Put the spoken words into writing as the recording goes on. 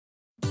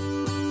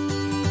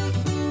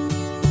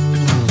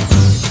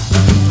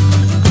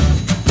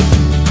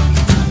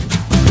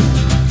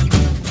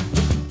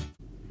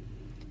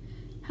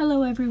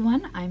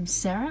everyone, I'm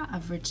Sarah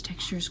of Rich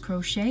Textures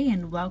Crochet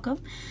and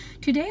welcome.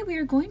 Today we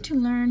are going to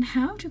learn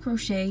how to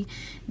crochet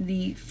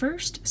the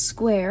first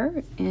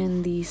square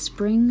in the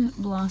Spring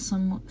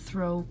Blossom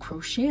Throw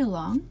Crochet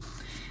Along,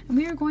 and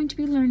we are going to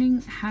be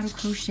learning how to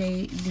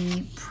crochet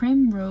the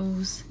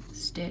Primrose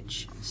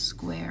Stitch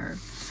square.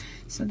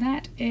 So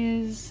that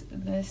is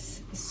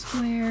this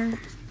square.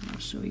 I'll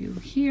show you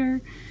here.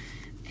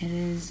 It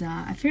is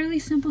a fairly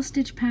simple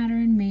stitch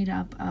pattern made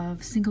up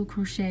of single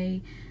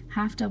crochet,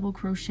 half double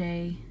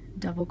crochet,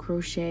 double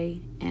crochet,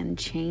 and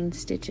chain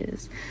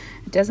stitches.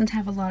 It doesn't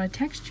have a lot of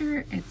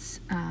texture. It's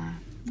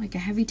like a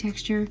heavy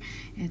texture.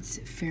 It's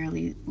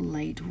fairly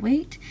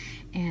lightweight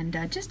and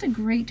just a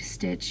great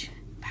stitch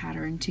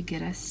pattern to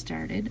get us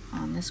started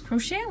on this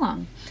crochet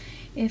along.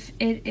 If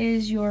it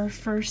is your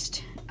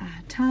first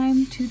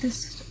time to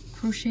this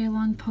crochet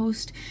along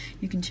post,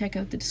 you can check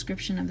out the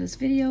description of this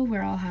video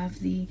where I'll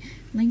have the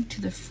link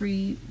to the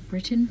free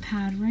written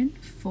pattern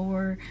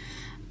for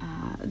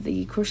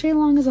the crochet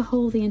along as a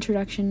whole, the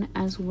introduction,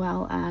 as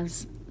well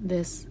as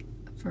this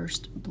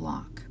first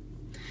block.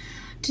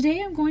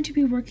 Today I'm going to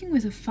be working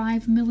with a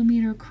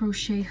 5mm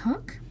crochet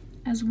hook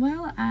as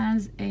well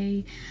as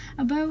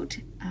about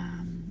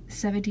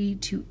 70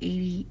 to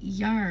 80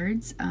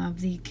 yards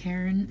of the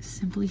Caron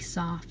Simply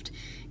Soft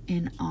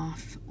in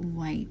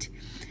Off-White.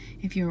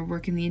 If you're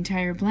working the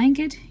entire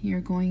blanket,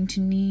 you're going to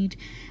need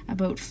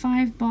about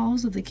 5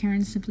 balls of the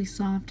Caron Simply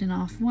Soft in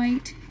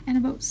Off-White and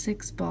about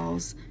 6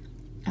 balls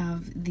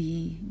of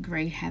the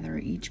Gray Heather.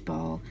 Each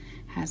ball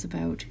has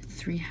about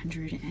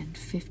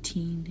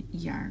 315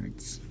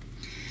 yards.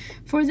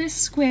 For this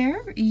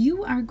square,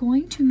 you are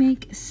going to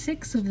make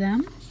 6 of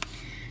them.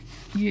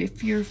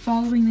 If you're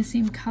following the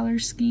same color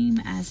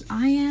scheme as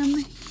I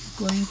am,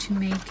 going to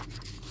make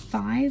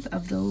 5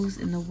 of those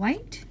in the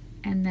white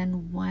and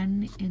then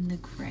 1 in the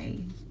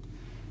gray.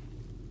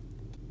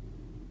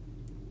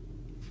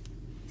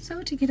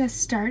 So to get us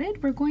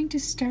started, we're going to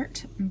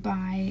start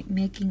by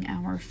making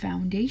our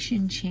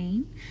foundation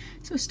chain.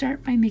 So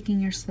start by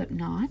making your slip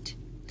knot.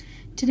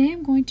 Today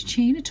I'm going to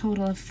chain a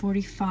total of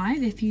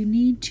 45. If you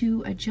need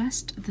to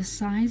adjust the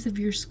size of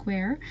your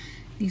square,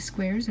 these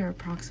squares are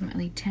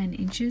approximately 10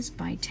 inches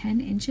by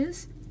 10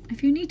 inches.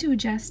 If you need to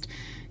adjust,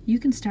 you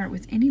can start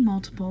with any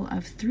multiple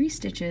of 3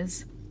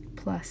 stitches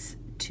plus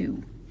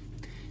 2.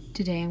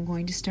 Today I'm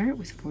going to start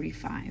with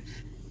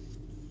 45.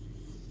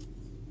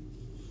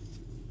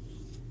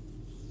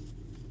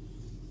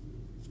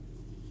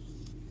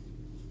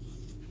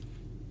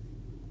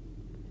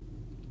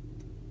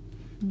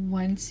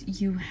 Once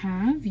you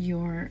have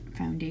your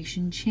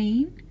foundation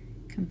chain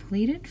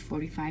completed,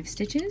 45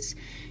 stitches,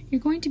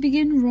 you're going to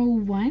begin row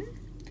 1,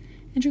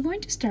 and you're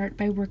going to start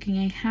by working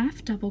a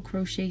half double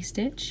crochet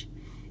stitch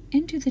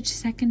into the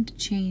second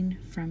chain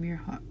from your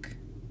hook.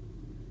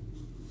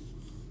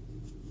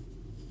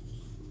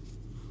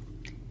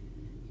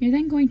 You're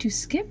then going to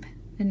skip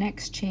the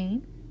next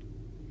chain,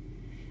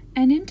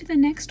 and into the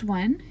next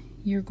one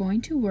you're going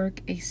to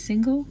work a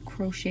single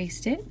crochet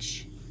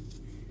stitch,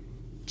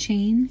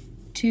 chain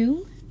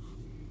 2,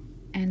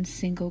 and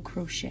single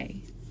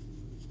crochet.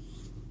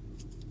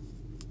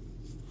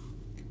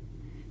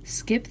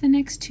 Skip the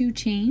next 2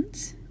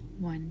 chains,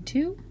 1,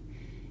 2,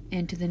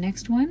 into the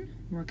next one,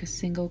 work a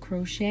single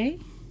crochet,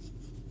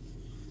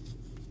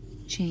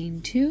 chain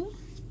 2,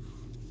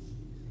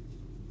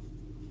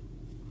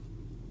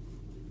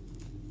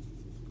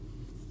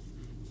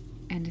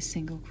 and a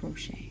single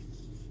crochet.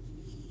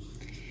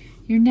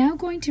 You're now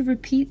going to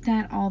repeat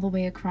that all the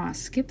way across.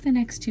 Skip the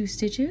next 2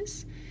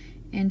 stitches,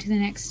 into the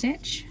next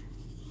stitch,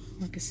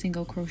 work a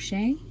single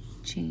crochet,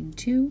 chain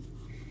 2,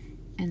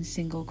 and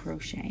single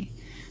crochet.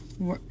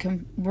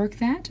 Work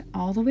that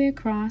all the way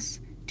across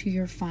to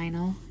your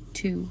final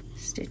 2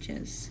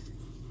 stitches.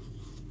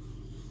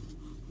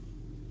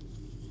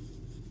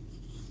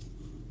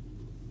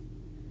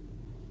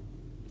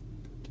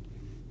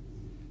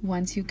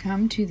 Once you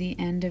come to the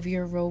end of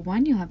your row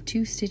 1, you'll have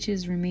 2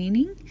 stitches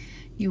remaining.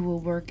 You will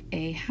work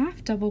a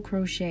half double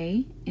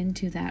crochet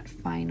into that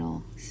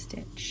final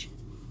stitch.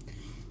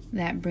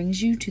 That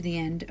brings you to the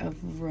end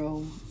of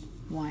row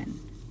 1.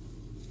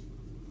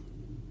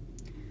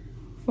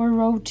 For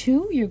row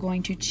 2, you're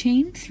going to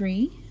chain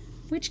 3,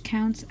 which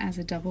counts as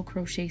a double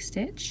crochet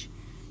stitch,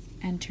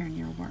 and turn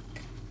your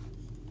work.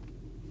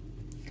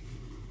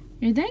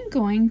 You're then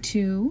going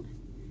to,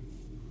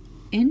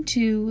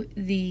 into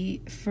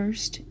the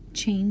first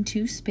chain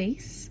 2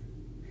 space,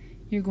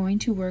 you're going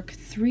to work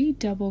 3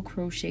 double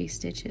crochet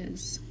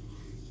stitches.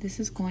 This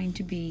is going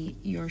to be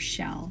your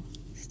shell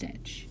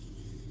stitch.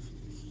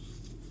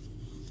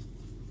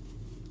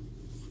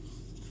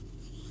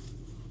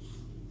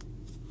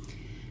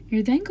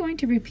 You're then going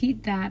to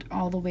repeat that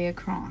all the way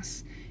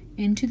across.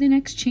 Into the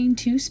next chain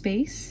 2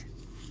 space,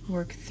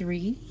 work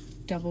 3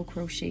 double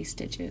crochet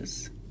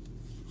stitches.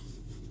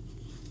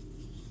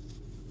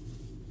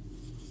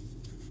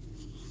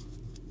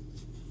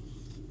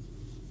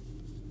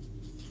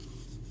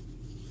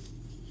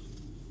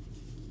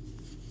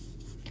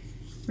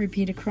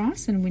 Repeat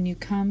across, and when you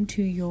come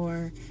to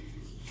your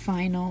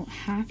final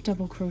half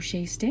double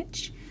crochet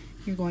stitch,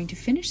 you're going to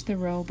finish the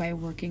row by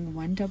working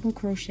 1 double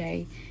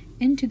crochet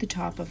into the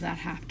top of that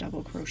half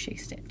double crochet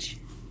stitch.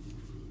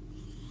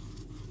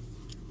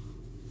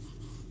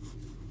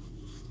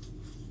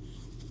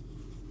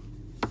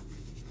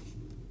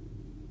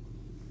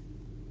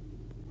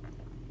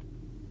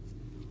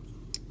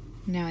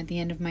 Now at the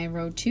end of my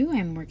row 2,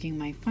 I'm working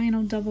my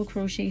final double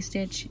crochet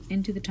stitch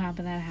into the top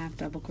of that half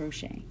double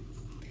crochet.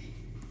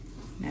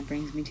 That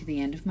brings me to the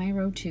end of my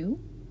row 2.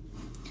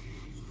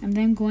 I'm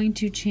then going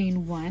to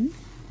chain 1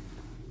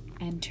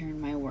 and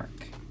turn my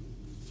work.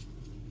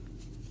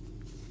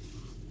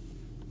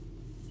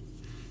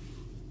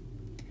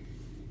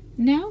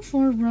 Now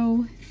for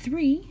row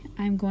 3,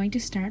 I'm going to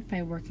start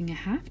by working a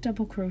half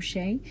double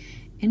crochet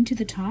into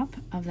the top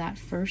of that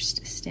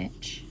first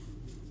stitch.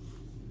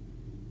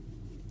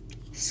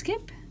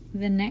 Skip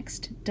the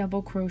next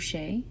double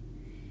crochet,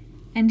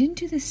 and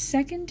into the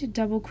second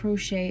double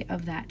crochet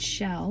of that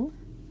shell,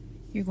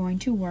 you're going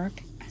to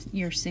work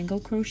your single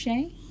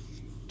crochet,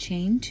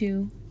 chain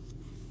 2,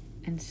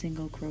 and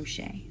single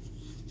crochet.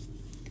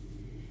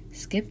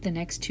 Skip the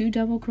next 2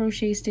 double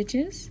crochet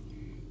stitches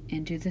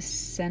into the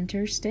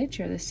center stitch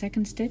or the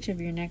second stitch of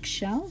your next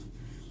shell,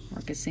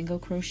 work a single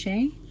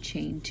crochet,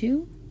 chain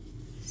 2,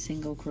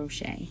 single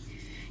crochet.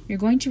 You're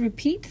going to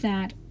repeat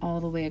that all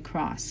the way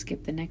across.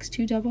 Skip the next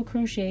 2 double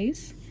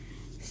crochets,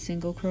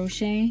 single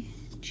crochet,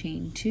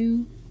 chain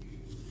 2,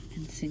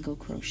 and single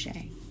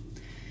crochet.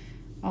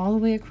 All the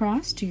way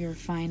across to your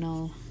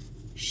final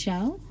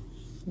shell,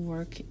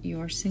 work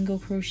your single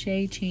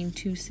crochet, chain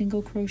 2,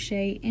 single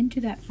crochet into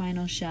that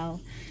final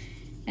shell,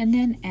 and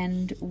then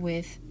end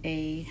with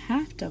a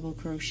half double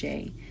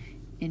crochet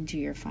into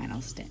your final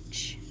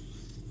stitch.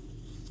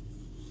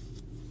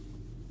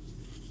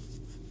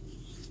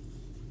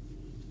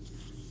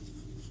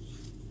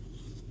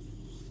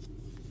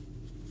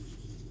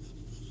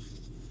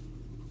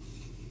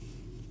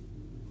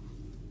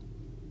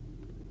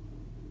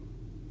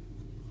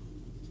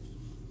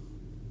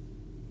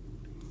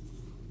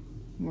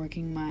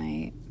 Working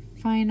my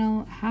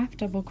final half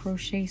double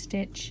crochet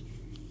stitch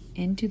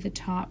into the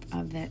top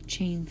of that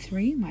chain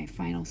 3, my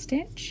final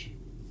stitch,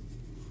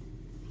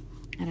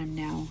 and I'm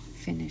now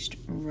finished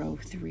row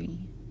 3.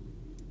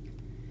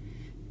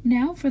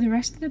 Now for the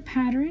rest of the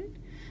pattern,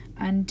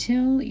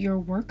 until your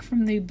work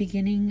from the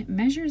beginning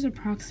measures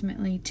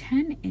approximately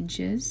 10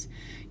 inches,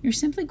 you're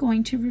simply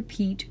going to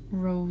repeat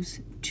rows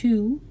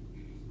 2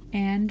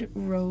 and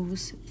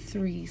rows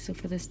 3. So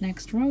for this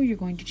next row, you're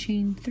going to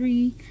chain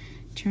 3,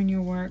 turn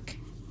your work,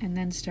 and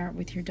then start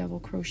with your double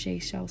crochet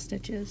shell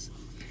stitches.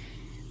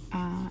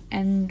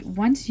 And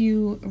once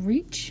you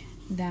reach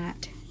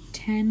that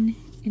 10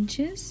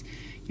 inches,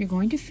 you're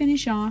going to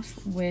finish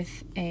off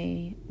with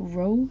a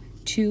row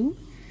 2.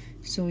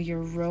 So your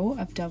row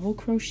of double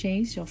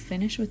crochets, you'll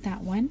finish with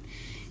that one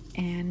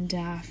and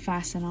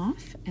fasten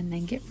off, and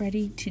then get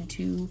ready to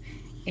do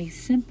a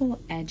simple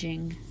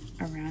edging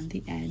around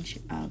the edge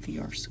of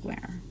your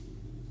square.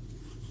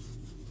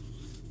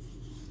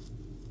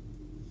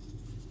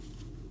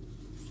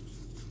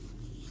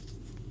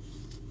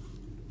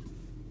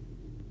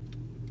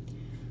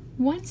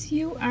 Once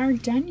you are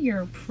done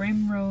your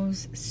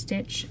Primrose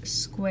Stitch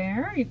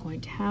square, you're going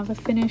to have a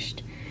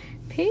finished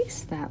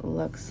piece that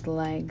looks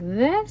like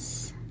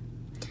this.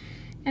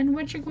 And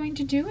what you're going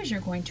to do is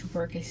you're going to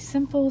work a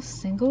simple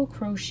single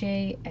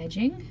crochet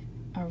edging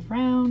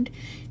around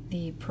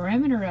the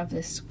perimeter of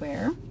this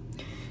square.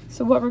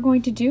 So what we're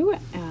going to do,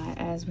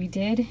 as we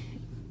did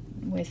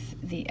with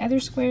the other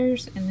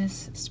squares in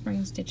this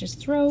Spring Stitches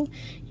throw,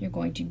 you're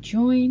going to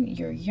join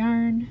your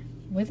yarn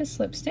with a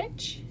slip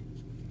stitch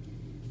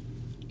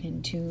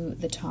into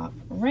the top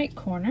right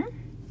corner,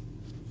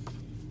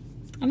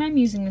 and I'm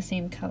using the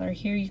same color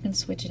here. You can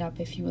switch it up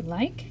if you would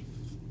like,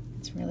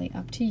 it's really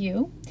up to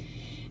you.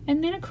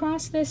 And then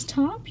across this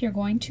top you're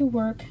going to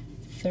work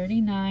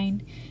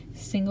 39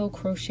 single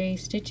crochet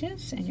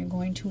stitches, and you're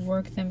going to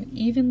work them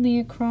evenly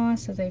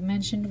across, as I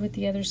mentioned with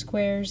the other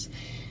squares.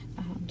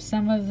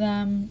 Some of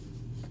them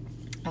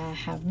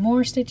have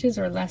more stitches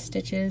or less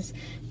stitches,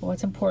 but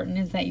what's important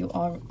is that you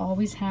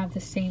always have the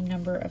same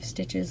number of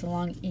stitches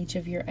along each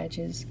of your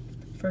edges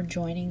for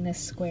joining this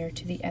square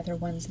to the other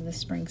ones in the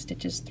Spring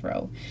Stitches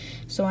throw.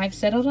 So I've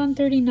settled on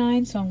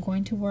 39, so I'm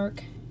going to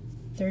work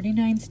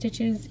 39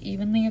 stitches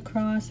evenly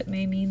across. It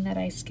may mean that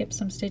I skip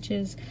some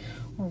stitches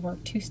or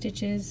work 2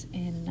 stitches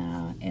in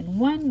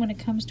one when it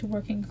comes to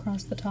working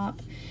across the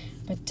top,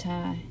 but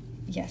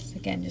yes,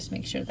 again, just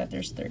make sure that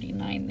there's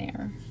 39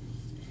 there.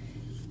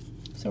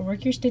 So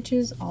work your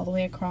stitches all the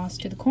way across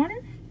to the corner,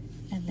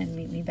 and then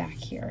meet me back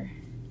here.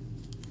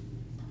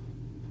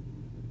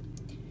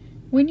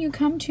 When you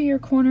come to your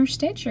corner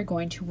stitch, you're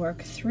going to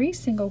work 3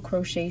 single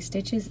crochet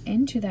stitches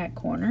into that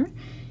corner,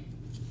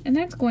 and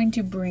that's going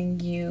to bring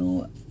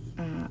you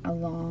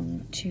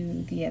along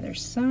to the other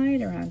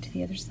side, around to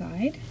the other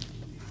side.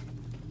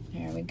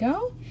 There we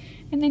go.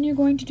 And then you're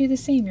going to do the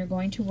same. You're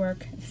going to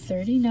work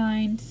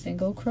 39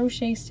 single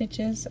crochet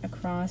stitches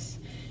across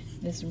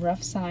this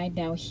rough side.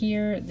 Now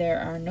here there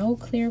are no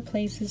clear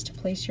places to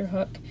place your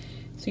hook,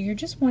 so you're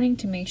just wanting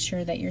to make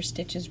sure that your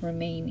stitches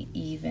remain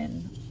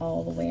even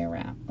all the way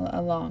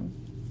along.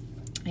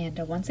 And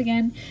once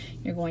again,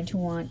 you're going to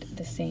want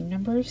the same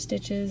number of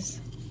stitches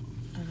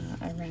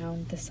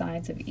around the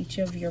sides of each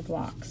of your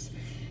blocks.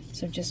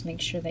 So just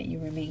make sure that you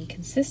remain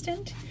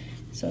consistent.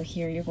 So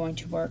here you're going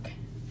to work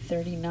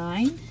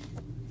 39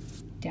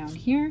 down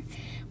here.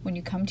 When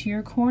you come to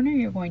your corner,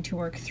 you're going to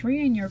work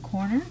 3 in your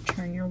corner,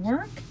 turn your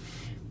work.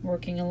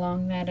 Working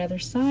along that other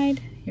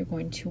side, you're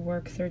going to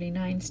work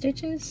 39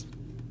 stitches,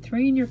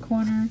 3 in your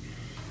corner,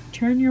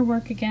 turn your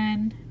work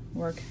again,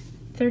 work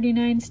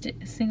 39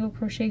 single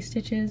crochet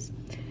stitches,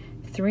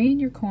 3 in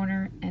your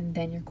corner, and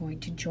then you're going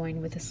to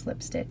join with a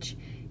slip stitch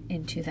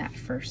into that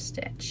first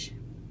stitch.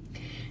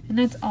 And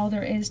that's all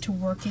there is to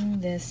working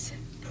this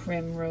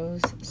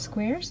Primrose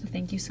Square. So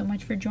thank you so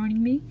much for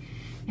joining me,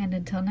 and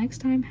until next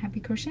time,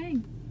 happy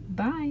crocheting.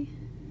 Bye.